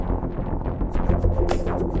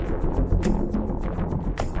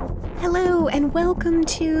and welcome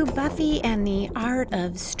to Buffy and the Art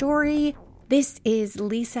of Story. This is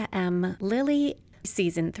Lisa M. Lilly.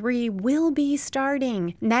 Season 3 will be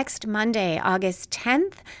starting next Monday, August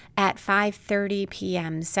 10th at 5:30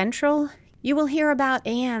 p.m. Central. You will hear about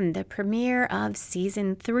Anne, the premiere of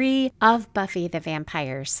Season 3 of Buffy the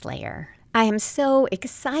Vampire Slayer. I am so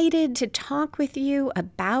excited to talk with you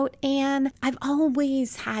about Anne. I've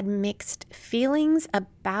always had mixed feelings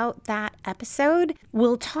about that episode.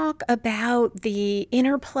 We'll talk about the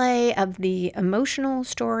interplay of the emotional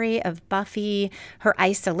story of Buffy, her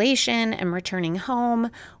isolation and returning home,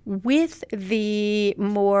 with the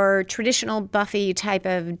more traditional Buffy type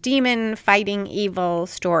of demon fighting evil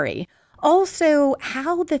story. Also,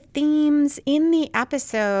 how the themes in the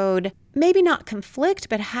episode maybe not conflict,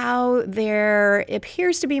 but how there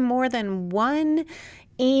appears to be more than one,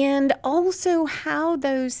 and also how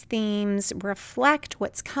those themes reflect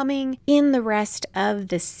what's coming in the rest of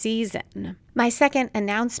the season. My second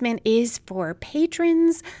announcement is for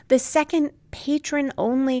patrons. The second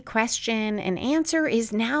patron-only question and answer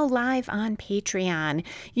is now live on Patreon.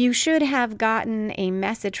 You should have gotten a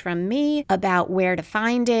message from me about where to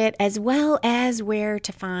find it, as well as where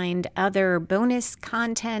to find other bonus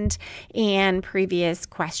content and previous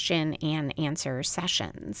question and answer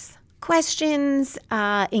sessions. Questions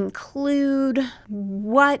include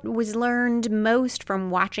what was learned most from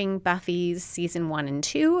watching Buffy's season 1 and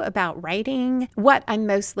 2 about writing, what I'm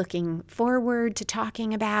most looking forward to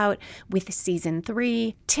talking about with season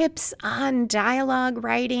 3, tips on dialogue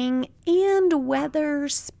writing, and whether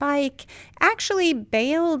Spike actually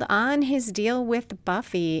bailed on his deal with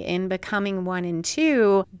Buffy in Becoming 1 and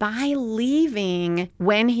 2 by leaving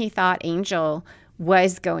when he thought Angel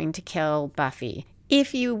was going to kill Buffy.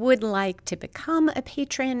 If you would like to become a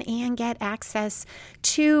patron and get access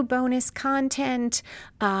to bonus content,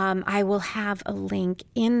 I will have a link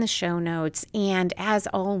in the show notes. And as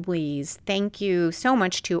always, thank you so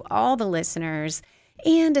much to all the listeners,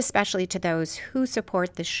 and especially to those who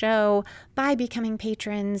support the show by becoming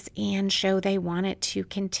patrons and show they want it to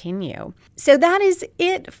continue. So that is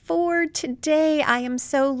it for today. I am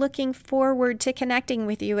so looking forward to connecting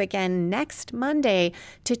with you again next Monday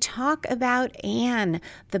to talk about Anne,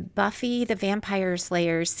 the Buffy the Vampire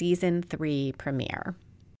Slayer Season 3 premiere.